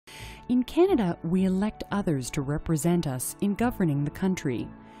In Canada, we elect others to represent us in governing the country,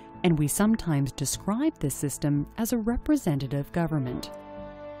 and we sometimes describe this system as a representative government.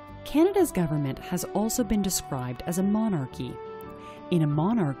 Canada's government has also been described as a monarchy. In a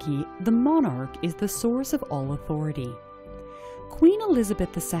monarchy, the monarch is the source of all authority. Queen Elizabeth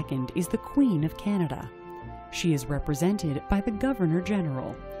II is the Queen of Canada. She is represented by the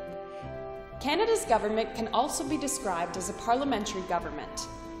Governor-General. Canada's government can also be described as a parliamentary government.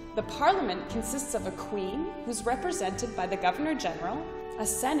 The Parliament consists of a Queen, who's represented by the Governor-General, a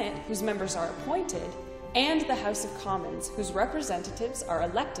Senate, whose members are appointed, and the House of Commons, whose representatives are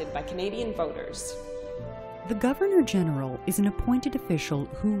elected by Canadian voters. The Governor-General is an appointed official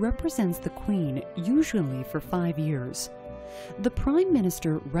who represents the Queen, usually for 5 years. The Prime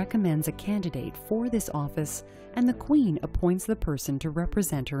Minister recommends a candidate for this office, and the Queen appoints the person to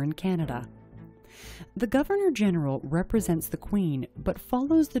represent her in Canada. The Governor-General represents the Queen, but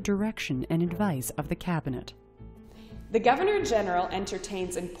follows the direction and advice of the Cabinet. The Governor-General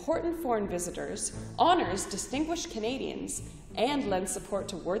entertains important foreign visitors, honors distinguished Canadians, and lends support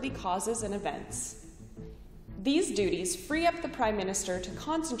to worthy causes and events. These duties free up the Prime Minister to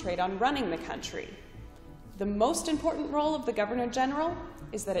concentrate on running the country. The most important role of the Governor-General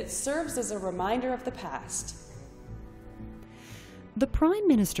is that it serves as a reminder of the past. The Prime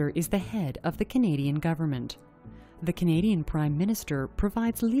Minister is the head of the Canadian government. The Canadian Prime Minister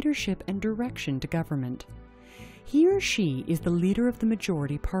provides leadership and direction to government. He or she is the leader of the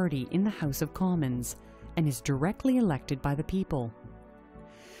majority party in the House of Commons and is directly elected by the people.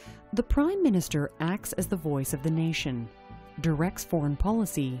 The Prime Minister acts as the voice of the nation, directs foreign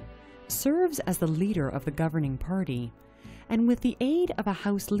policy, serves as the leader of the governing party, and with the aid of a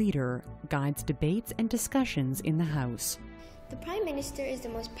House leader, guides debates and discussions in the House. The Prime Minister is the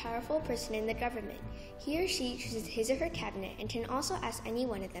most powerful person in the government. He or she chooses his or her cabinet and can also ask any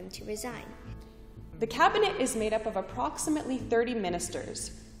one of them to resign. The cabinet is made up of approximately 30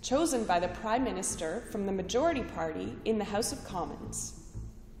 ministers, chosen by the Prime Minister from the majority party in the House of Commons.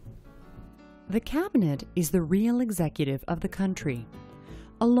 The cabinet is the real executive of the country.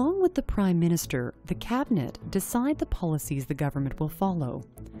 Along with the Prime Minister, the cabinet decide the policies the government will follow,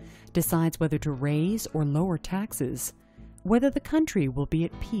 decides whether to raise or lower taxes, whether the country will be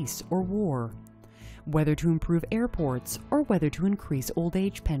at peace or war, whether to improve airports or whether to increase old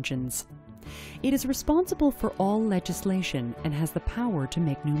age pensions. It is responsible for all legislation and has the power to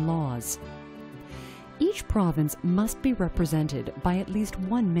make new laws. Each province must be represented by at least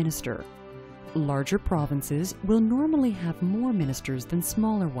one minister. Larger provinces will normally have more ministers than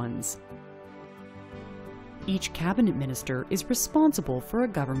smaller ones. Each cabinet minister is responsible for a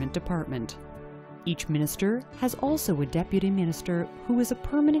government department. Each minister has also a deputy minister who is a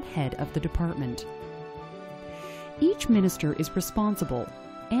permanent head of the department. Each minister is responsible,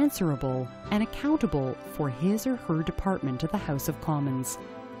 answerable, and accountable for his or her department to the House of Commons.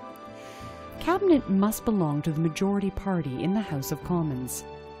 Cabinet must belong to the majority party in the House of Commons.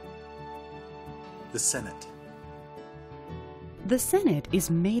 The Senate. The Senate is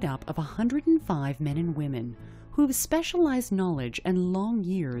made up of 105 men and women who have specialized knowledge and long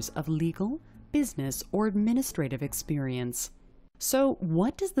years of legal, business, or administrative experience. So,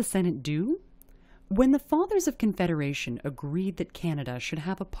 what does the Senate do? When the Fathers of Confederation agreed that Canada should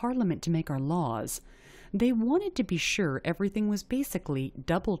have a parliament to make our laws, they wanted to be sure everything was basically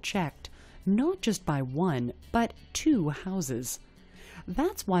double-checked, not just by one, but two houses.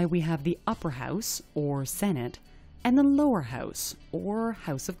 That's why we have the upper house, or Senate, and the lower house, or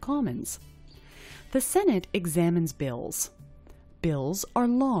House of Commons. The Senate examines bills. Bills are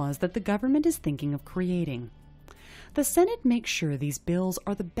laws that the government is thinking of creating. The Senate makes sure these bills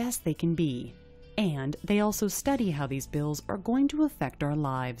are the best they can be, and they also study how these bills are going to affect our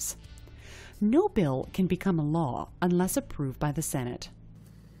lives. No bill can become a law unless approved by the Senate.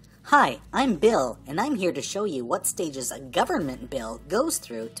 Hi, I'm Bill, and I'm here to show you what stages a government bill goes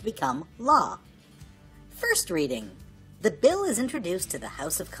through to become law. First reading. The bill is introduced to the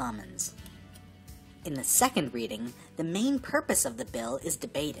House of Commons. In the second reading, the main purpose of the bill is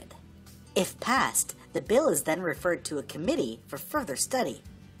debated. If passed, the bill is then referred to a committee for further study.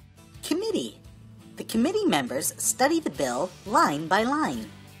 Committee. The committee members study the bill line by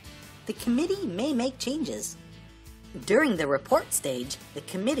line. The committee may make changes. During the report stage, the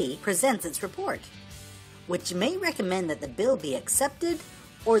committee presents its report, which may recommend that the bill be accepted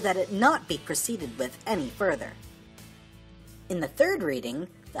or that it not be proceeded with any further. In the third reading,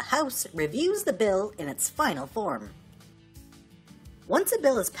 the House reviews the bill in its final form. Once a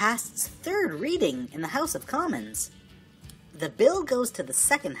bill is past its third reading in the House of Commons, the bill goes to the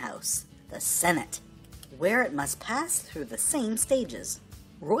second house, the Senate, where it must pass through the same stages.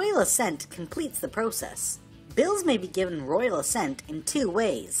 Royal assent completes the process. Bills may be given royal assent in two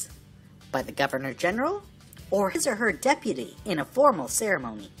ways: by the Governor-General or his or her deputy in a formal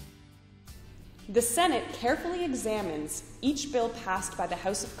ceremony. The Senate carefully examines each bill passed by the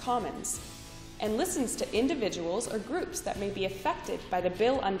House of Commons and listens to individuals or groups that may be affected by the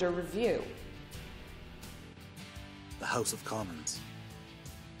bill under review. The House of Commons.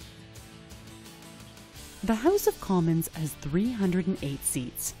 The House of Commons has 308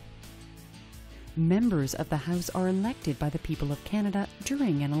 seats. Members of the House are elected by the people of Canada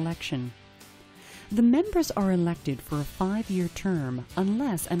during an election. The members are elected for a 5-year term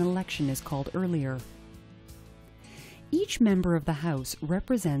unless an election is called earlier. Each member of the House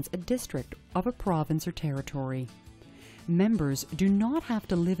represents a district of a province or territory. Members do not have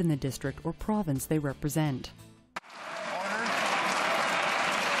to live in the district or province they represent.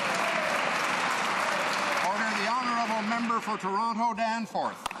 Order, the Honourable Member for Toronto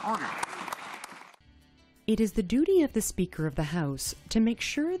Danforth. Order. It is the duty of the Speaker of the House to make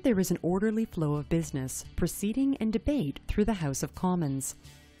sure there is an orderly flow of business, proceeding and debate through the House of Commons.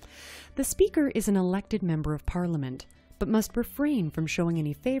 The Speaker is an elected member of Parliament, but must refrain from showing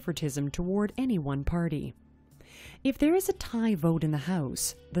any favoritism toward any one party. If there is a tie vote in the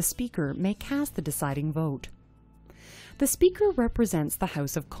House, the Speaker may cast the deciding vote. The Speaker represents the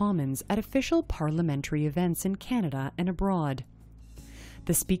House of Commons at official parliamentary events in Canada and abroad.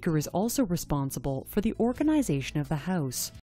 The Speaker is also responsible for the organization of the House,